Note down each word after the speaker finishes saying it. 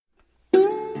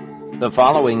The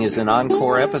following is an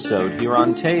encore episode here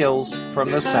on Tales from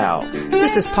the South.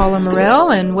 This is Paula Morell,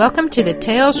 and welcome to the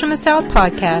Tales from the South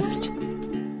podcast.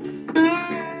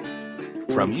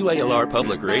 From UALR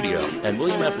Public Radio and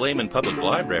William F. Lehman Public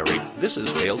Library, this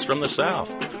is Tales from the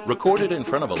South, recorded in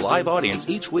front of a live audience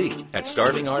each week at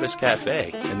Starving Artist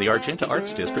Cafe in the Argenta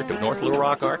Arts District of North Little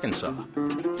Rock, Arkansas.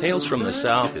 Tales from the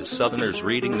South is Southerners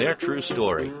reading their true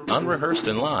story, unrehearsed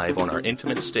and live on our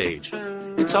intimate stage.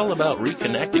 It's all about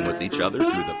reconnecting with each other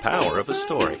through the power of a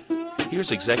story.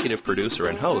 Here's executive producer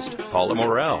and host, Paula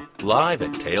Morell, live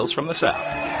at Tales from the South.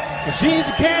 She's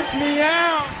a catch me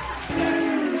out,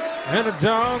 and her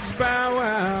dogs bow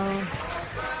wow.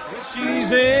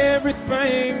 She's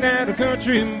everything that a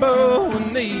country boy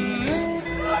would need.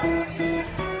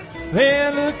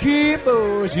 And look here,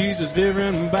 boy, she's a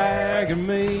different bag of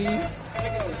me.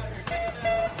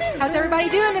 How's everybody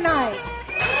doing tonight?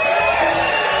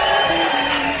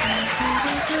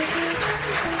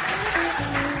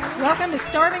 Welcome to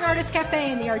Starving Artist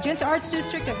Cafe in the Argenta Arts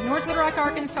District of North Little Rock,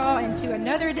 Arkansas, and to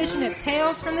another edition of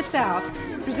Tales from the South,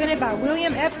 presented by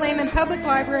William F. Lehman Public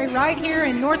Library right here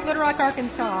in North Little Rock,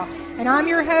 Arkansas. And I'm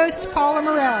your host, Paula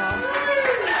Morell.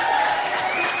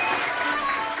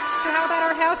 So how about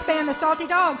our house band, the Salty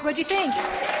Dogs? What'd you think?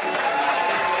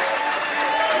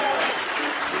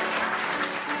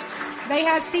 They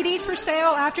have CDs for sale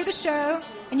after the show,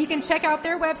 and you can check out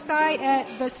their website at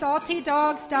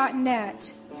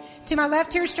thesaltydogs.net. To my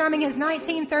left here, strumming his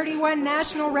 1931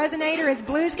 National Resonator, is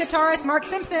blues guitarist Mark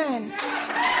Simpson.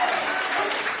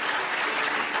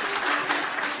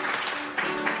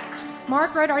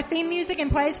 Mark wrote our theme music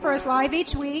and plays for us live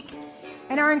each week.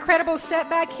 And our incredible set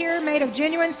back here, made of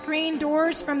genuine screen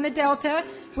doors from the Delta,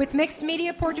 with mixed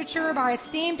media portraiture by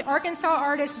esteemed Arkansas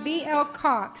artist B.L.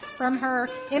 Cox from her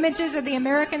Images of the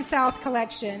American South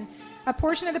collection. A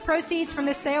portion of the proceeds from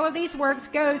the sale of these works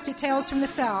goes to Tales from the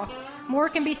South. More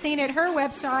can be seen at her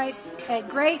website at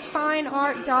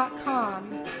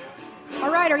greatfineart.com.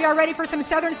 All right, are y'all ready for some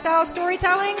Southern-style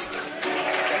storytelling?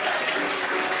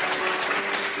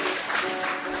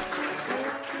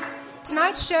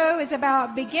 Tonight's show is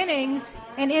about beginnings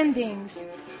and endings,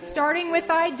 starting with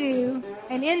I do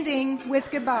and ending with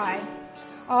goodbye.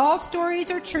 All stories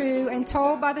are true and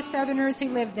told by the Southerners who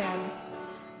lived them.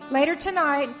 Later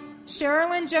tonight,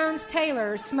 Sherilyn Jones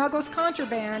Taylor smuggles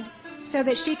contraband so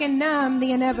that she can numb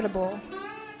the inevitable.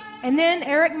 And then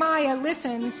Eric Maya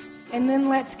listens and then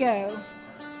lets go.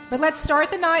 But let's start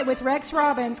the night with Rex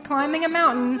Robbins climbing a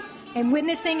mountain and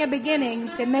witnessing a beginning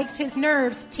that makes his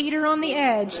nerves teeter on the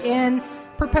edge in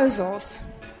Proposals.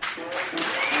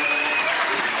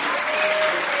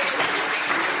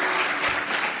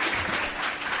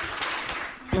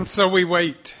 And so we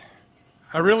wait.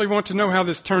 I really want to know how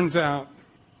this turns out,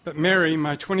 but Mary,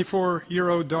 my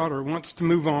 24-year-old daughter, wants to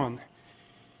move on.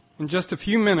 In just a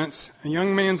few minutes, a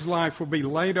young man's life will be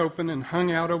laid open and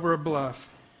hung out over a bluff.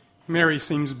 Mary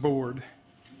seems bored.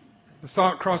 The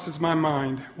thought crosses my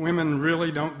mind, women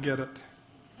really don't get it.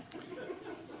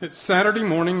 It's Saturday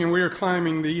morning, and we are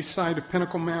climbing the east side of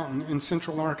Pinnacle Mountain in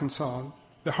central Arkansas,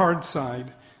 the hard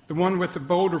side, the one with the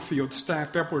boulder field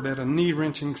stacked upward at a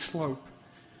knee-wrenching slope.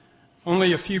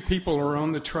 Only a few people are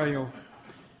on the trail.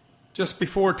 Just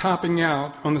before topping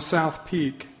out on the south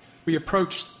peak, we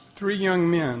approached 3 young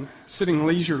men sitting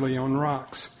leisurely on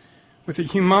rocks with a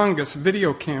humongous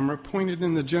video camera pointed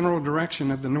in the general direction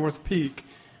of the north peak,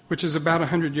 which is about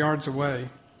 100 yards away.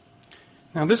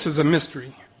 Now, this is a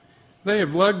mystery. They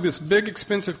have lugged this big,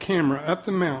 expensive camera up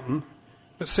the mountain,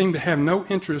 but seem to have no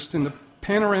interest in the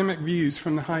panoramic views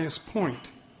from the highest point.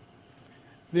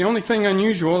 The only thing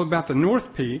unusual about the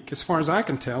north peak, as far as I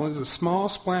can tell, is a small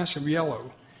splash of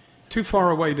yellow, too far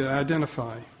away to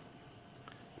identify.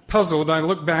 Puzzled, I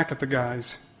look back at the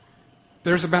guys.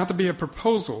 There's about to be a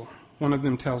proposal, one of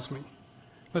them tells me.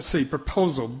 Let's see,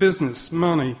 proposal, business,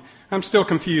 money. I'm still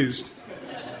confused.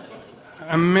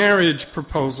 A marriage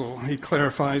proposal, he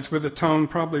clarifies with a tone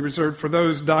probably reserved for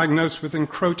those diagnosed with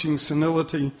encroaching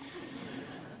senility.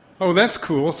 Oh, that's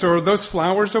cool. So are those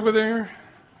flowers over there?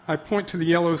 I point to the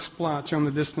yellow splotch on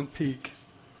the distant peak.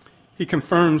 He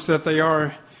confirms that they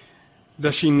are.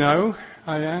 Does she know?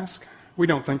 I ask. We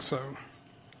don't think so.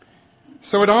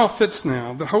 So it all fits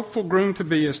now. The hopeful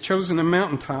groom-to-be has chosen a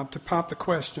mountaintop to pop the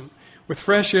question. With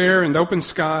fresh air and open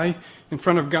sky, in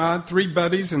front of God, 3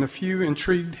 buddies, and a few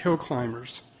intrigued hill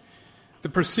climbers. The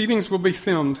proceedings will be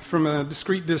filmed from a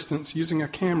discreet distance using a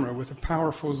camera with a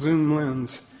powerful zoom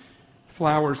lens.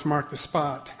 Flowers mark the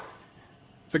spot.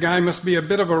 The guy must be a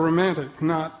bit of a romantic,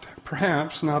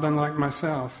 perhaps not unlike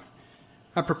myself.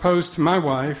 I proposed to my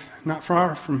wife, not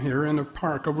far from here, in a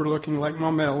park overlooking Lake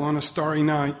Maumelle on a starry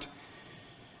night.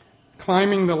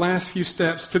 Climbing the last few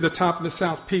steps to the top of the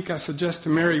South Peak, I suggest to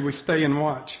Mary we stay and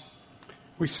watch.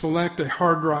 We select a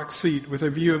hard rock seat with a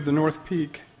view of the North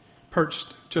Peak,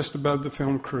 perched just above the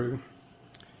film crew.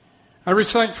 I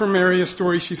recite for Mary a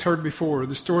story she's heard before,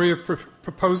 the story of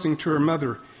proposing to her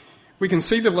mother. We can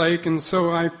see the lake, and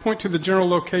so I point to the general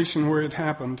location where it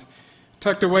happened,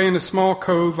 tucked away in a small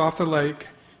cove off the lake,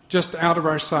 just out of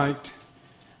our sight.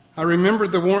 I remember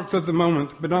the warmth of the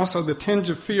moment, but also the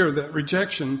tinge of fear that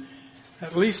rejection,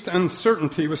 at least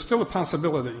uncertainty, was still a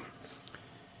possibility.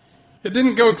 It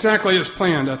didn't go exactly as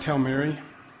planned, I tell Mary.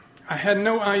 I had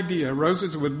no idea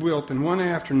roses would wilt in one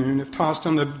afternoon if tossed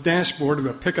on the dashboard of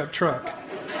a pickup truck.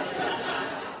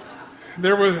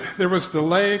 There was the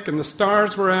lake, and the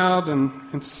stars were out,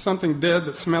 and something dead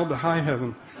that smelled to high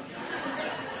heaven.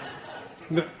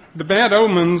 The bad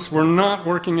omens were not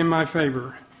working in my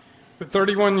favor. But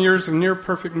 31 years of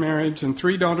near-perfect marriage and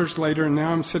 3 daughters later, and now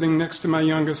I'm sitting next to my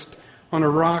youngest on a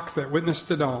rock that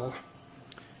witnessed it all.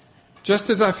 Just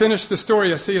as I finish the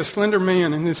story, I see a slender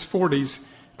man in his 40s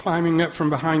climbing up from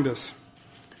behind us.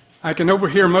 I can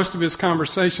overhear most of his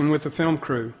conversation with the film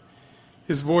crew.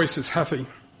 His voice is huffy.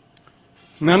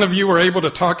 None of you were able to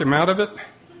talk him out of it?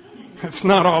 It's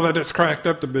not all that it's cracked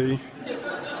up to be.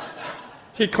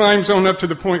 He climbs on up to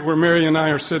the point where Mary and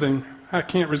I are sitting. I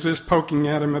can't resist poking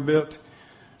at him a bit.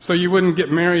 So you wouldn't get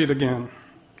married again?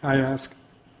 I ask.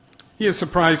 He is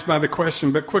surprised by the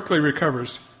question, but quickly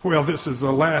recovers. Well, this is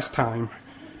the last time.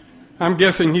 I'm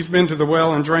guessing he's been to the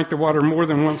well and drank the water more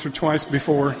than once or twice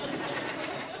before.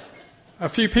 A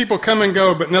few people come and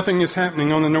go, but nothing is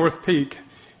happening on the North Peak.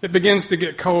 It begins to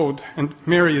get cold, and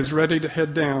Mary is ready to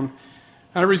head down.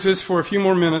 I resist for a few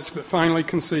more minutes, but finally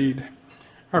concede.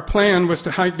 Our plan was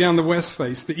to hike down the west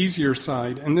face, the easier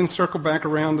side, and then circle back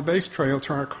around the base trail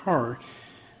to our car.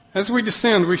 As we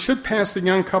descend, we should pass the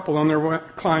young couple on their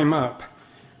climb up.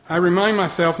 I remind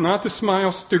myself not to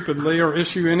smile stupidly or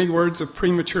issue any words of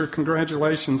premature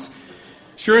congratulations.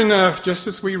 Sure enough, just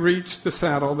as we reach the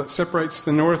saddle that separates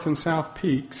the north and south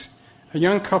peaks, a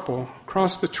young couple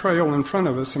cross the trail in front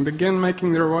of us and begin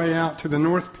making their way out to the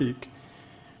North Peak.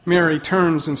 Mary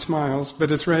turns and smiles,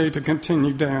 but is ready to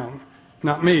continue down.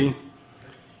 Not me.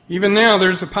 Even now,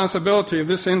 there's a possibility of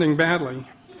this ending badly.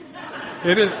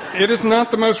 It is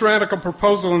not the most radical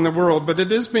proposal in the world, but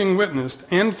it is being witnessed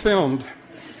and filmed.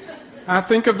 I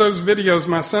think of those videos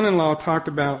my son-in-law talked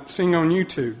about seeing on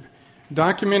YouTube,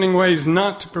 documenting ways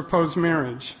not to propose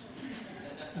marriage.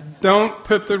 Don't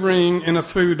put the ring in a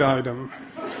food item,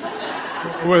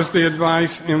 was the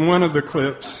advice in one of the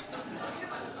clips.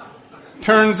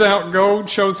 Turns out gold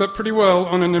shows up pretty well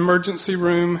on an emergency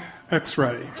room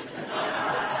X-ray.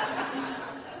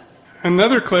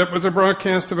 Another clip was a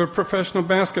broadcast of a professional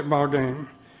basketball game.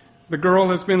 The girl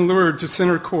has been lured to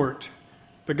center court.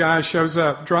 The guy shows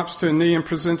up, drops to a knee, and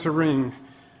presents a ring.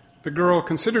 The girl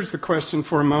considers the question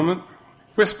for a moment,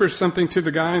 whispers something to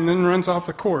the guy, and then runs off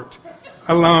the court,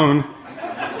 alone.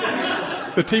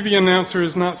 The TV announcer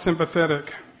is not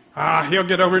sympathetic. He'll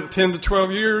get over it in 10 to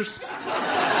 12 years.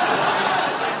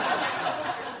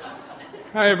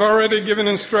 I have already given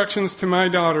instructions to my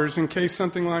daughters in case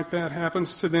something like that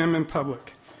happens to them in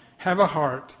public. Have a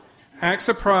heart. Act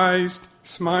surprised,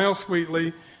 smile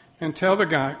sweetly, and tell the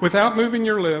guy, without moving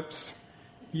your lips,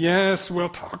 yes, we'll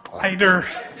talk later.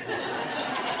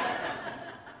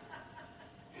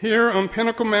 Here on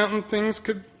Pinnacle Mountain, things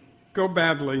could go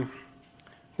badly.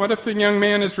 What if the young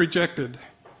man is rejected?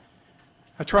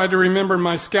 I tried to remember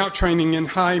my scout training in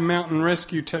high mountain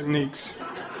rescue techniques.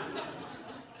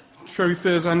 Truth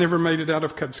is, I never made it out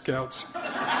of Cub Scouts.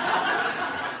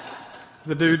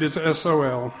 The dude is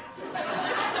SOL.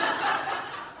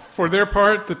 For their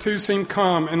part, the two seem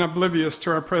calm and oblivious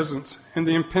to our presence and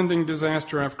the impending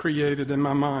disaster I've created in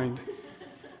my mind.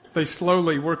 They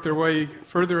slowly work their way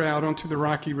further out onto the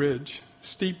rocky ridge,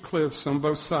 steep cliffs on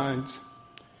both sides.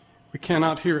 We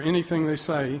cannot hear anything they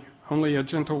say, only a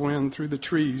gentle wind through the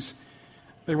trees.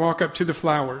 They walk up to the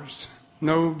flowers,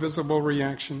 no visible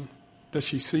reaction. Does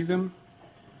she see them?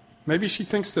 Maybe she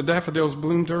thinks the daffodils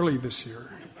bloomed early this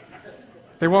year.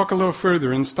 They walk a little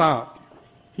further and stop.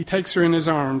 He takes her in his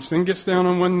arms, then gets down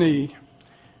on one knee.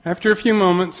 After a few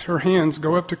moments, her hands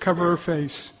go up to cover her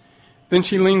face. Then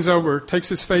she leans over, takes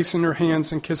his face in her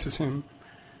hands, and kisses him.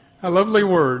 A lovely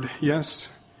word, yes,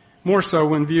 more so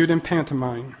when viewed in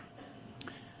pantomime.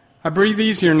 I breathe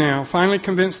easier now, finally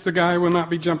convinced the guy will not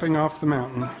be jumping off the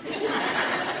mountain.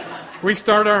 We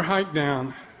start our hike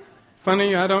down.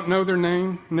 Funny, I don't know their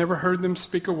name, never heard them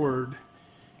speak a word.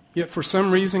 Yet for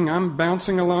some reason, I'm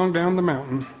bouncing along down the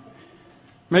mountain.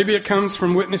 Maybe it comes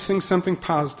from witnessing something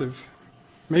positive.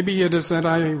 Maybe it is that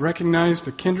I recognized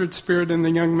a kindred spirit in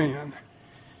the young man.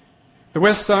 The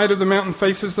west side of the mountain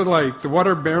faces the lake, the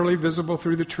water barely visible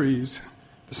through the trees.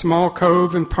 The small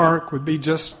cove and park would be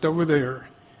just over there,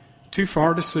 too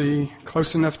far to see,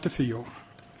 close enough to feel.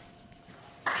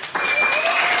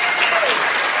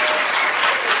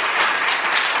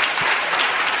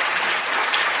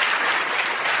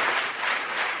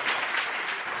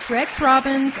 Rex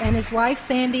Robbins and his wife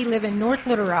Sandy live in North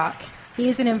Little Rock. He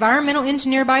is an environmental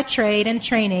engineer by trade and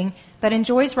training, but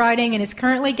enjoys writing and is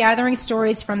currently gathering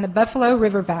stories from the Buffalo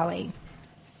River Valley.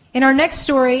 In our next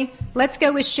story, let's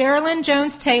go with Sherilyn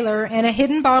Jones Taylor and a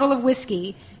hidden bottle of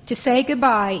whiskey to say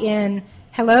goodbye in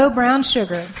Hello, Brown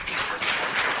Sugar.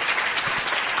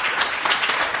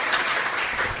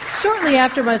 Shortly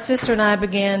after my sister and I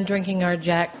began drinking our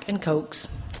Jack and Cokes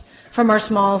from our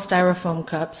small styrofoam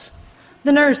cups,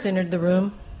 the nurse entered the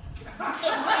room.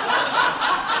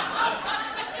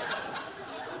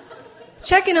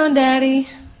 Checking on Daddy,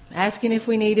 asking if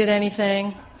we needed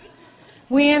anything.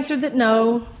 We answered that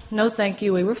no thank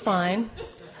you, we were fine.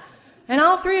 And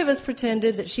all three of us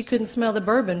pretended that she couldn't smell the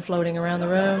bourbon floating around the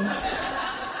room.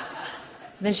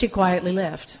 Then she quietly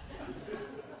left.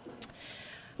 It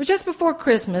was just before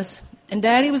Christmas, and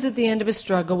Daddy was at the end of his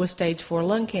struggle with stage 4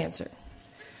 lung cancer.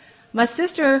 My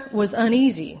sister was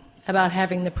uneasy about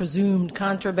having the presumed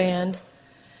contraband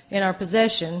in our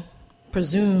possession,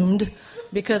 presumed,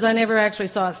 because I never actually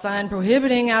saw a sign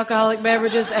prohibiting alcoholic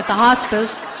beverages at the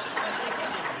hospice.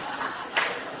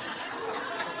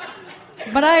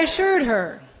 But I assured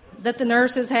her that the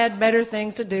nurses had better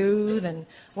things to do than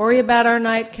worry about our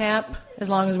nightcap, as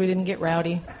long as we didn't get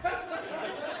rowdy.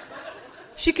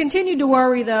 She continued to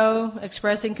worry, though,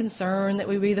 expressing concern that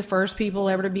we'd be the first people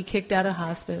ever to be kicked out of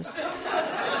hospice.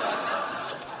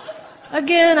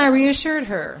 Again, I reassured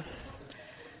her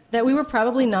that we were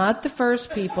probably not the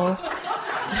first people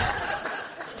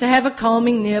to have a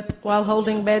calming nip while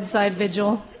holding bedside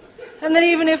vigil, and that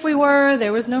even if we were,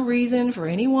 there was no reason for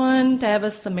anyone to have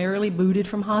us summarily booted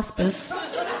from hospice.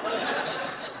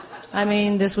 I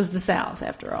mean, this was the South,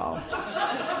 after all.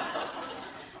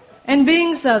 And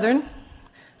being Southern,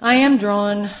 I am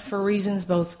drawn, for reasons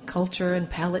both culture and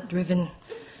palate-driven,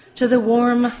 to the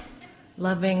warm,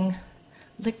 loving,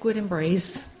 liquid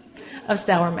embrace of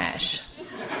sour mash.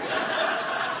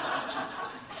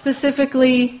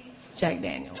 Specifically, Jack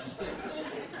Daniels.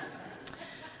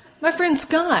 My friend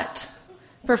Scott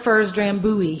prefers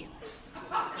Drambuie.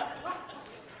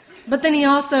 But then he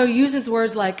also uses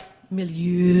words like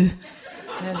milieu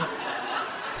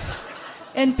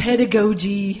and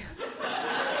pedagogy.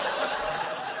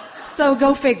 So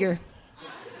go figure.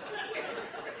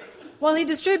 While he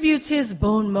distributes his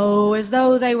bon mots as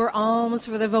though they were alms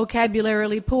for the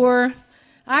vocabularily poor,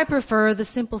 I prefer the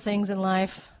simple things in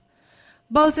life,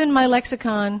 both in my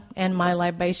lexicon and my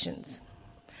libations.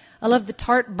 I love the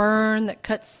tart burn that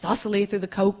cuts saucily through the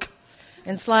Coke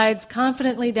and slides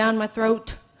confidently down my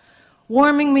throat,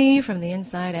 warming me from the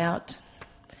inside out.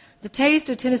 The taste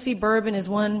of Tennessee bourbon is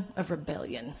one of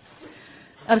rebellion,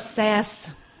 of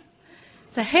sass.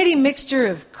 It's a heady mixture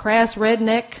of crass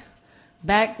redneck,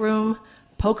 backroom,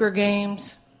 poker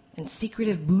games, and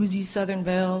secretive boozy Southern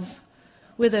belles,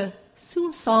 with a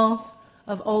soupçon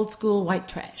of old-school white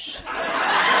trash.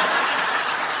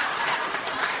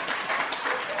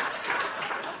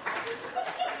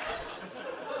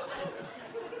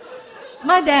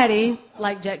 My daddy,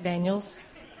 like Jack Daniels,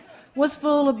 was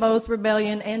full of both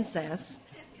rebellion and sass.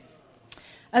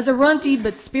 As a runty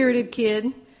but spirited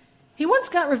kid, he once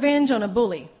got revenge on a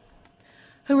bully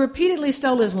who repeatedly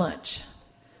stole his lunch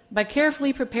by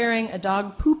carefully preparing a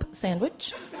dog poop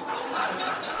sandwich,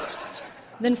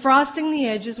 then frosting the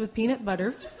edges with peanut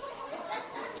butter.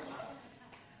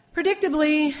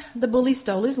 Predictably, the bully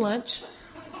stole his lunch,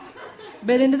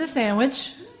 bit into the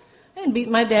sandwich, and beat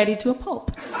my daddy to a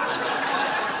pulp.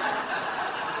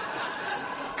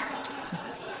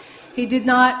 He did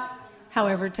not,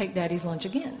 however, take Daddy's lunch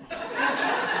again.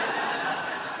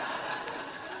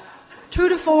 True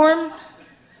to form,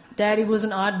 Daddy was an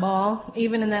oddball,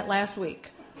 even in that last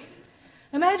week.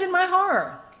 Imagine my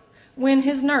horror when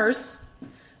his nurse,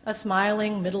 a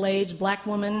smiling, middle-aged black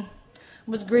woman,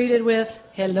 was greeted with,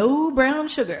 "Hello, brown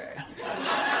sugar,"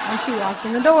 when she walked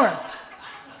in the door.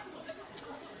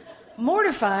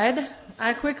 Mortified,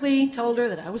 I quickly told her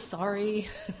that I was sorry,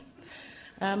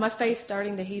 my face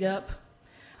starting to heat up.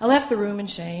 I left the room in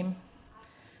shame.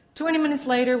 20 minutes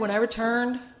later, when I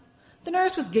returned, the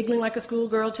nurse was giggling like a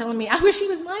schoolgirl, telling me, "I wish he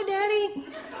was my daddy."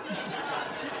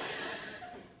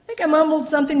 I think I mumbled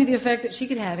something to the effect that she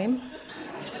could have him.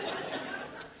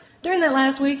 During that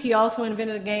last week, he also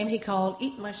invented a game he called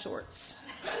Eat My Shorts.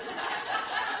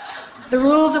 the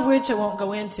rules of which I won't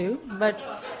go into, but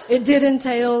it did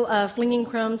entail flinging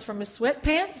crumbs from his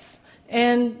sweatpants,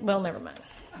 and, well, never mind.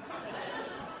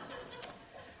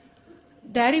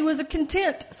 Daddy was a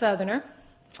content Southerner.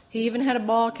 He even had a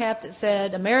ball cap that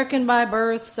said, "American by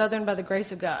birth, Southern by the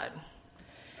grace of God."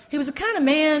 He was the kind of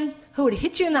man who would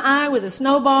hit you in the eye with a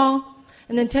snowball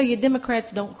and then tell you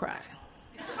Democrats don't cry.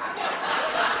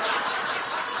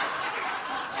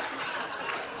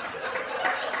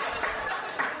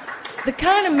 The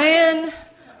kind of man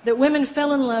that women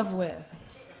fell in love with,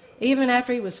 even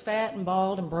after he was fat and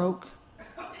bald and broke.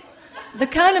 The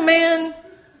kind of man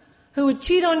who would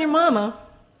cheat on your mama,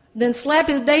 then slap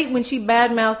his date when she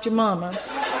badmouthed your mama.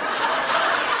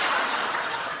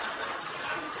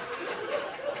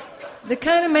 The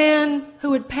kind of man who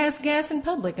would pass gas in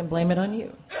public and blame it on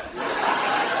you.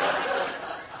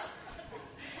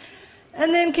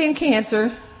 And then came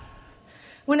cancer.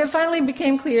 When it finally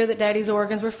became clear that Daddy's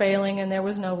organs were failing and there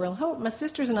was no real hope, my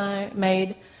sisters and I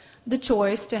made the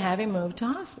choice to have him moved to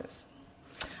hospice.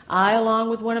 I, along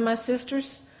with one of my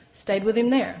sisters, stayed with him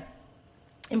there.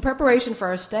 In preparation for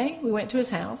our stay, we went to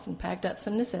his house and packed up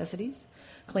some necessities,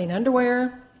 clean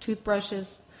underwear,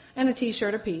 toothbrushes, and a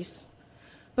T-shirt apiece.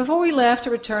 Before we left to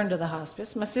return to the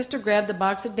hospice, my sister grabbed the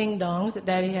box of ding-dongs that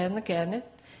Daddy had in the cabinet,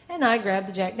 and I grabbed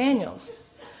the Jack Daniels.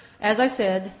 As I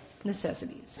said,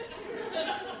 necessities.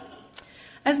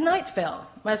 As night fell,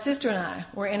 my sister and I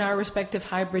were in our respective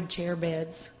hybrid chair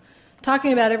beds,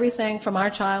 talking about everything from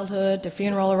our childhood to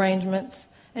funeral arrangements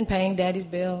and paying Daddy's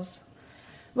bills.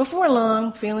 Before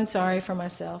long, feeling sorry for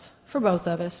myself, for both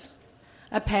of us,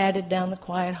 I padded down the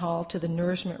quiet hall to the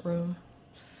nourishment room,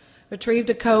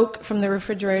 retrieved a Coke from the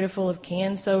refrigerator full of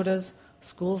canned sodas,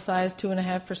 school-sized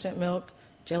 2.5% milk,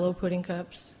 Jell-O pudding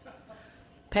cups,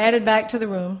 padded back to the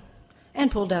room, and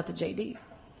pulled out the JD.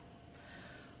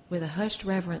 With a hushed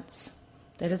reverence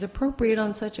that is appropriate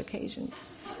on such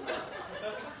occasions,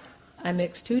 I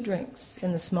mixed 2 drinks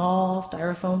in the small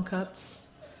styrofoam cups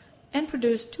and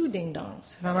produced 2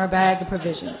 ding-dongs from our bag of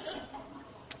provisions.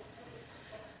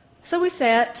 So we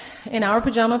sat in our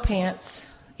pajama pants,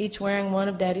 each wearing one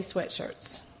of Daddy's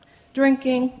sweatshirts,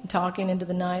 drinking and talking into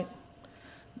the night,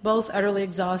 both utterly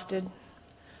exhausted,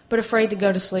 but afraid to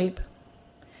go to sleep,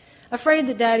 afraid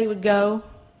that Daddy would go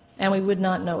and we would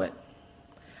not know it,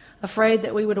 afraid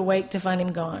that we would awake to find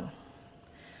him gone,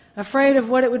 afraid of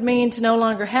what it would mean to no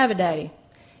longer have a daddy,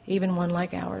 even one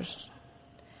like ours.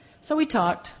 So we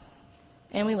talked,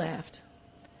 and we laughed,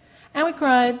 and we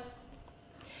cried,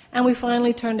 and we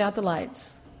finally turned out the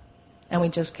lights, and we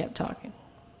just kept talking.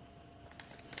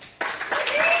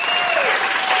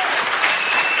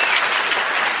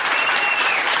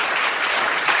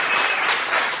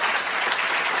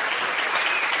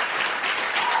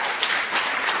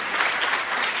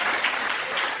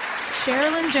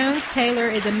 Sherilyn Jones Taylor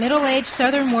is a middle-aged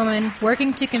Southern woman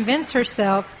working to convince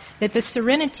herself that the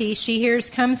serenity she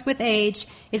hears comes with age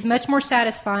is much more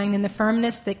satisfying than the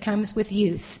firmness that comes with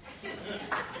youth.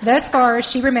 Thus far,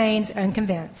 she remains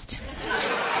unconvinced.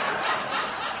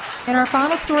 In our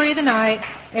final story of the night,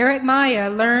 Eric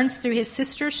Maya learns through his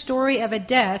sister's story of a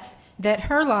death that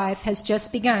her life has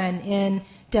just begun in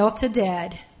Delta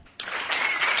Dead.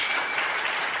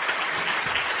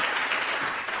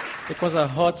 It was a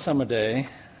hot summer day,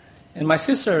 and my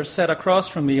sister sat across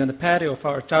from me on the patio of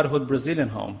our childhood Brazilian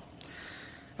home.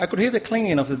 I could hear the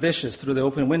clanging of the dishes through the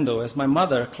open window as my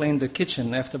mother cleaned the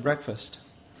kitchen after breakfast.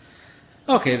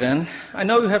 "Okay, then, I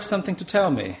know you have something to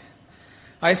tell me,"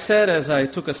 I said as I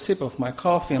took a sip of my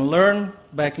coffee and leaned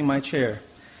back in my chair.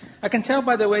 "I can tell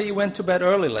by the way you went to bed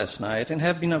early last night and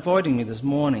have been avoiding me this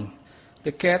morning.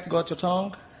 The cat got your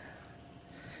tongue?"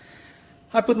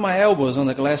 I put my elbows on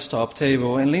the glass-top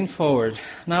table and leaned forward.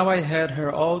 Now I had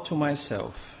her all to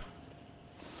myself.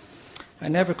 "I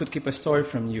never could keep a story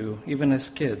from you, even as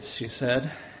kids," she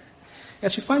said,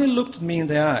 as she finally looked at me in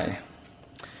the eye.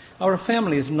 Our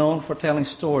family is known for telling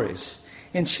stories,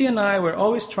 and she and I were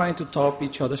always trying to top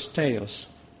each other's tales.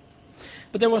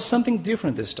 But there was something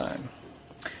different this time,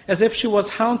 as if she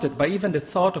was haunted by even the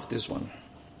thought of this one.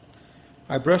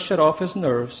 I brushed it off as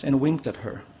nerves and winked at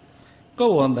her.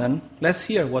 "Go on, then. Let's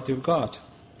hear what you've got."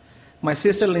 My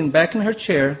sister leaned back in her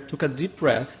chair, took a deep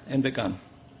breath, and began.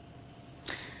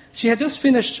 She had just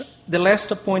finished the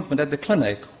last appointment at the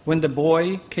clinic when the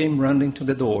boy came running to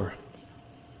the door.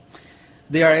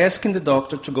 "They are asking the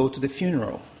doctor to go to the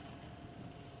funeral."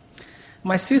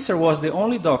 My sister was the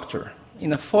only doctor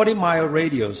in a 40-mile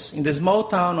radius in the small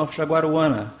town of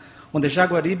Jaguaruana on the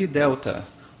Jaguaribe Delta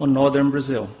on northern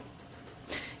Brazil.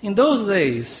 In those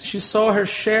days, she saw her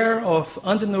share of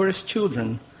undernourished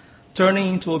children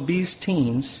turning into obese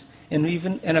teens and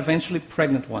eventually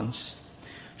pregnant ones.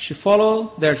 She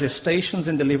followed their gestations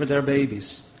and delivered their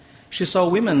babies. She saw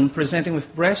women presenting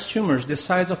with breast tumors the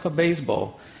size of a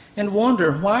baseball and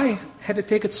wondered why had it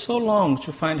taken so long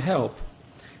to find help.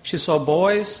 She saw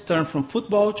boys turn from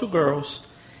football to girls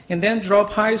and then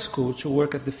drop high school to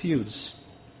work at the fields.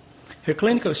 Her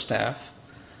clinical staff,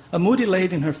 a moody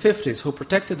lady in her 50s who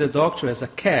protected the doctor as a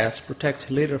cat protects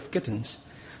her litter of kittens,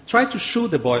 tried to shoo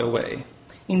the boy away,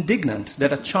 indignant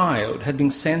that a child had been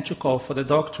sent to call for the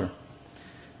doctor.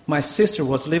 My sister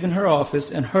was leaving her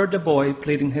office and heard the boy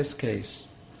pleading his case.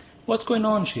 "What's going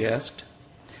on?" she asked.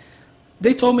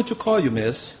 "They told me to call you,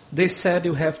 miss. They said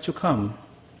you have to come."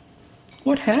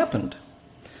 "What happened?"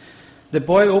 The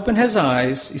boy opened his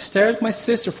eyes, stared at my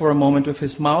sister for a moment with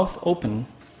his mouth open,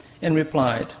 and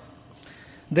replied,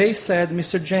 "They said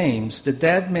Mr. James, the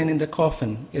dead man in the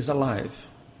coffin, is alive."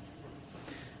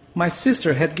 My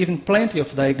sister had given plenty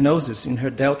of diagnoses in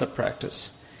her Delta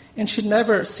practice, and she'd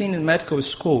never seen in medical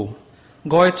school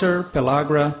goiter,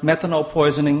 pellagra, methanol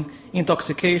poisoning,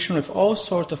 intoxication with all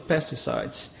sorts of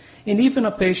pesticides, and even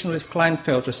a patient with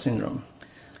Klinefelter syndrome.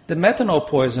 The methanol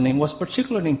poisoning was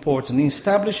particularly important in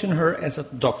establishing her as a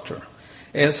doctor,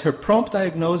 as her prompt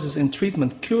diagnosis and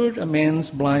treatment cured a man's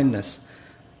blindness.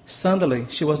 Suddenly,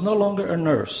 she was no longer a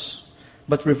nurse,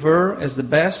 but revered as the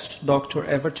best doctor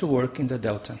ever to work in the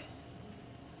Delta.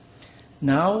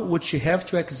 Now, would she have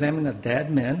to examine a dead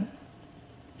man?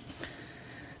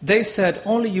 They said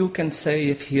only you can say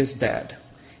if he is dead,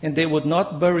 and they would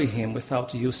not bury him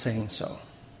without you saying so.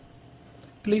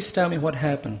 "Please tell me what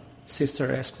happened,"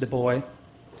 Sister asked the boy.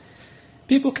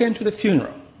 People came to the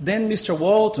funeral. Then Mr.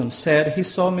 Walton said he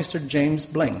saw Mr. James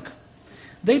blink.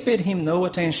 They paid him no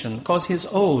attention because he is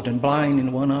old and blind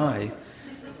in one eye.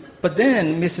 But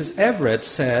then Mrs. Everett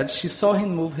said she saw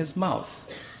him move his mouth.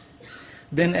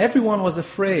 Then everyone was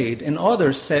afraid, and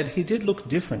others said he did look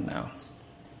different now.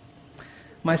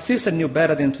 My sister knew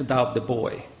better than to doubt the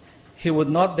boy. He would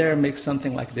not dare make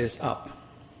something like this up.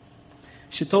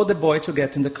 She told the boy to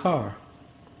get in the car.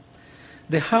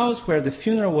 The house where the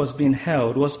funeral was being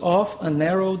held was off a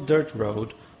narrow dirt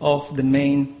road off the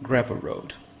main gravel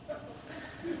road.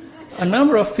 A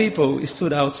number of people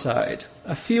stood outside.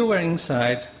 A few were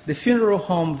inside, the funeral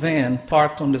home van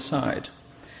parked on the side.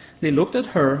 They looked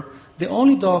at her, the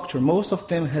only doctor most of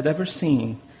them had ever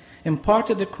seen, and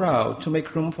parted the crowd to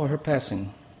make room for her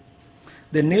passing.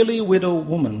 The nearly widowed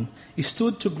woman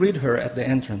stood to greet her at the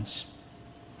entrance.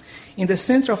 In the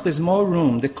center of the small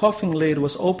room, the coffin lid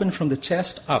was open from the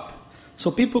chest up, so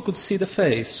people could see the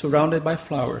face surrounded by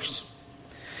flowers.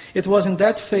 It was in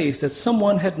that face that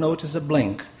someone had noticed a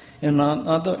blink, and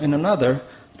another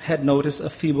had noticed a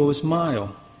feeble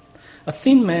smile. A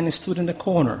thin man stood in the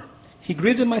corner. He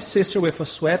greeted my sister with a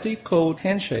sweaty, cold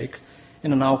handshake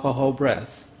and an alcohol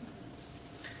breath.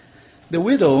 The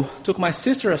widow took my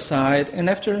sister aside, and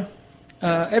after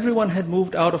everyone had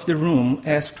moved out of the room,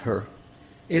 asked her,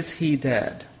 "Is he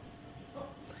dead?"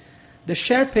 The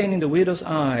sharp pain in the widow's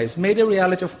eyes made the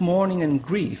reality of mourning and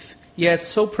grief, yet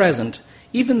so present,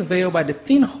 even veiled by the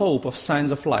thin hope of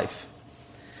signs of life.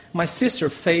 My sister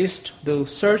faced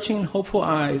those searching, hopeful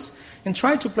eyes and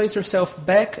tried to place herself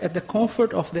back at the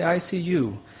comfort of the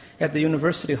ICU at the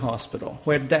university hospital,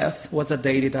 where death was a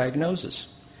daily diagnosis.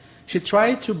 She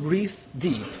tried to breathe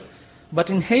deep, but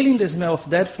inhaling the smell of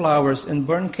dead flowers and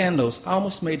burned candles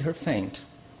almost made her faint.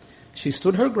 She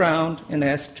stood her ground and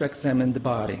asked to examine the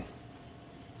body.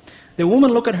 The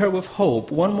woman looked at her with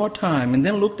hope one more time and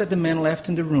then looked at the man left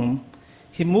in the room.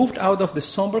 He moved out of the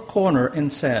somber corner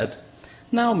and said,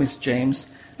 "Now, Miss James,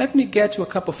 let me get you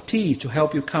a cup of tea to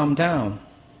help you calm down."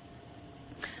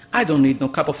 "I don't need no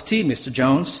cup of tea, Mr.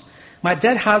 Jones. My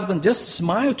dead husband just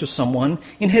smiled to someone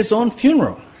in his own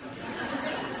funeral."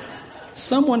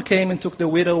 Someone came and took the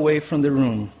widow away from the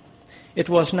room. It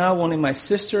was now only my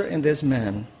sister and this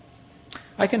man.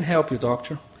 "I can help you,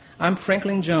 doctor. I'm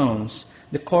Franklin Jones,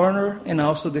 the coroner and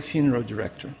also the funeral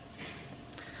director."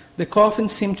 The coffin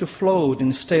seemed to float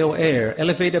in stale air,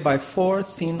 elevated by 4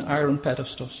 thin iron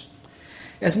pedestals.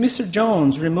 As Mr.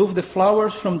 Jones removed the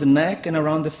flowers from the neck and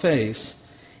around the face,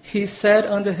 he said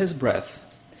under his breath,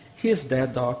 "He is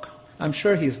dead, Doc. I'm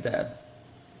sure he is dead."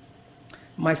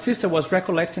 My sister was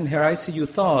recollecting her ICU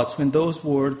thoughts when those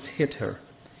words hit her.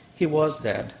 He was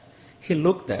dead. He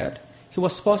looked dead. He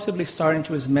was possibly starting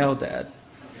to smell dead.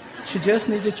 She just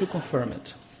needed to confirm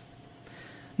it.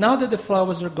 Now that the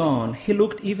flowers are gone, he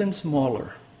looked even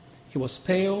smaller. He was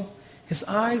pale. His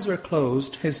eyes were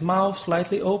closed, his mouth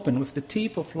slightly open with the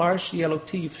tip of large yellow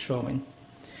teeth showing.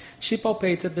 She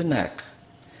palpated the neck.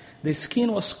 The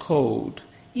skin was cold,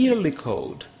 eerily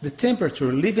cold, the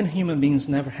temperature living human beings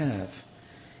never have.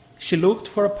 She looked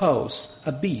for a pulse,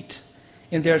 a beat,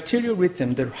 In the arterial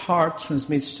rhythm, the heart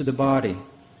transmits to the body,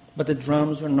 but the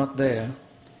drums were not there.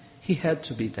 He had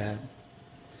to be dead.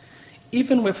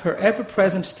 Even with her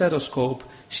ever-present stethoscope,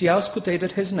 she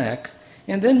auscultated his neck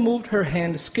and then moved her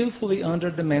hand skillfully under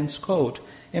the man's coat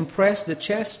and pressed the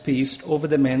chest piece over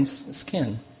the man's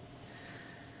skin.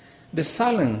 The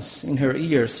silence in her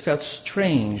ears felt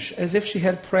strange, as if she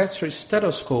had pressed her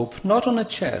stethoscope not on a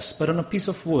chest, but on a piece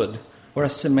of wood or a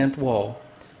cement wall.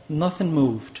 Nothing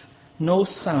moved, no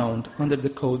sound under the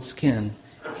cold skin.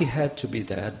 He had to be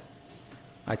dead.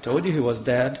 I told you he was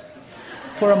dead.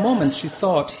 For a moment she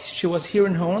thought she was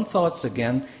hearing her own thoughts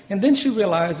again, and then she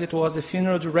realized it was the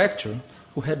funeral director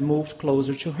who had moved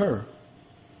closer to her.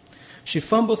 She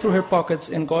fumbled through her pockets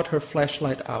and got her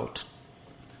flashlight out.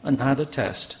 Another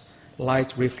test.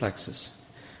 Light reflexes.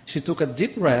 She took a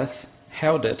deep breath,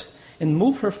 held it, and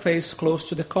moved her face close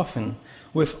to the coffin,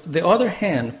 with the other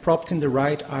hand propped in the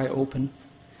right eye open.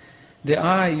 The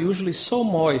eye, usually so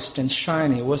moist and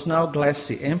shiny, was now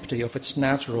glassy, empty of its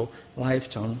natural life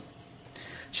tone.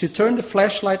 She turned the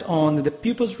flashlight on, and the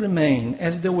pupils remained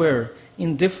as they were,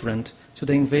 indifferent to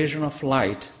the invasion of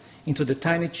light into the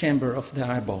tiny chamber of the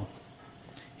eyeball.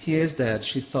 He is dead,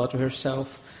 she thought to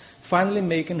herself, finally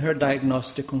making her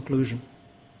diagnostic conclusion.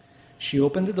 She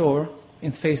opened the door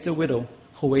and faced the widow,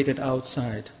 who waited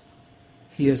outside.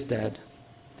 He is dead.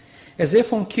 As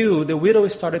if on cue, the widow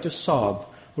started to sob.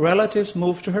 Relatives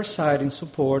moved to her side in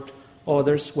support,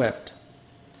 others wept.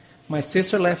 My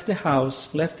sister left the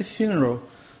house, left the funeral,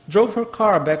 drove her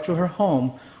car back to her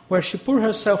home, where she poured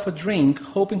herself a drink,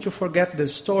 hoping to forget the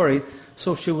story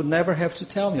so she would never have to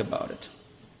tell me about it.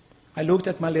 I looked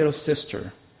at my little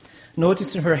sister,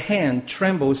 noticing her hand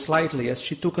tremble slightly as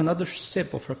she took another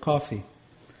sip of her coffee.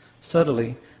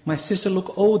 Suddenly, my sister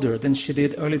looked older than she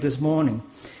did early this morning,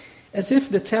 as if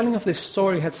the telling of the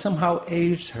story had somehow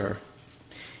aged her.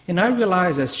 And I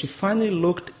realized as she finally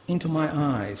looked into my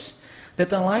eyes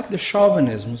that unlike the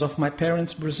chauvinisms of my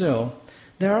parents' Brazil,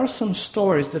 there are some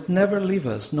stories that never leave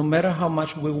us, no matter how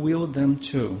much we will them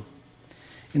to.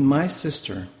 And my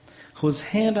sister, whose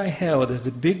hand I held as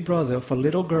the big brother of a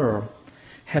little girl,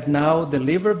 had now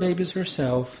delivered babies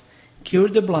herself,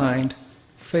 cured the blind,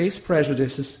 faced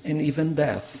prejudices and even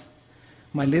death.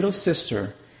 My little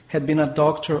sister had been a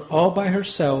doctor all by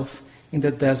herself in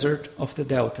the desert of the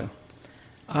Delta.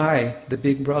 I, the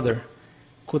big brother,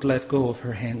 could let go of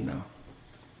her hand now.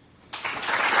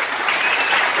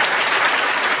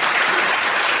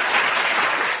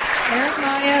 Eric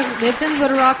Maia lives in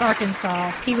Little Rock,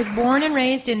 Arkansas. He was born and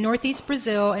raised in northeast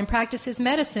Brazil and practices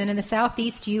medicine in the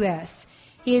southeast U.S.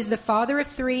 He is the father of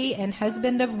 3 and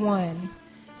husband of 1.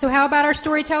 So how about our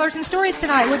storytellers and stories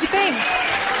tonight? What'd you think?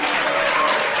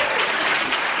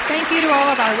 Thank you to all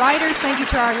of our writers. Thank you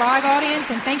to our live audience.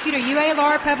 And thank you to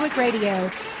UALR Public Radio.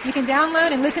 You can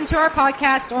download and listen to our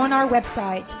podcast on our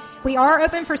website. We are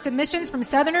open for submissions from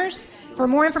Southerners. For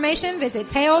more information, visit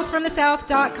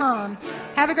talesfromthesouth.com.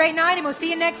 Have a great night, and we'll see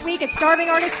you next week at Starving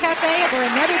Artist Cafe for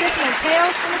another edition of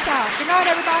Tales from the South. Good night,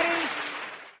 everybody.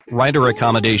 Writer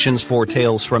accommodations for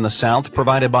Tales from the South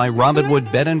provided by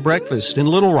Robinwood Bed and Breakfast in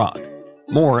Little Rock.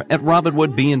 More at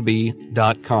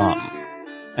robinwoodbnb.com.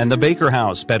 And the Baker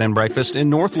House Bed and Breakfast in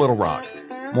North Little Rock.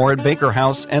 More at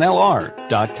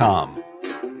bakerhousenlr.com.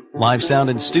 Live sound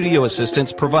and studio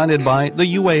assistance provided by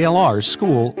the UALR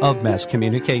School of Mass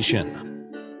Communication.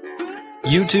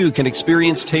 You too can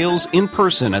experience Tales in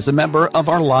person as a member of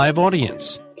our live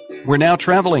audience. We're now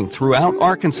traveling throughout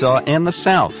Arkansas and the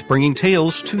South, bringing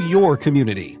Tales to your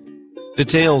community.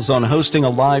 Details on hosting a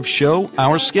live show,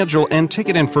 our schedule, and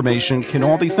ticket information can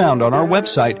all be found on our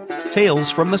website,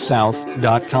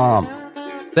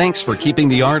 talesfromthesouth.com. Thanks for keeping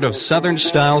the art of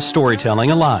Southern-style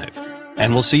storytelling alive.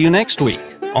 And we'll see you next week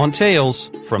on Tales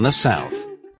from the South.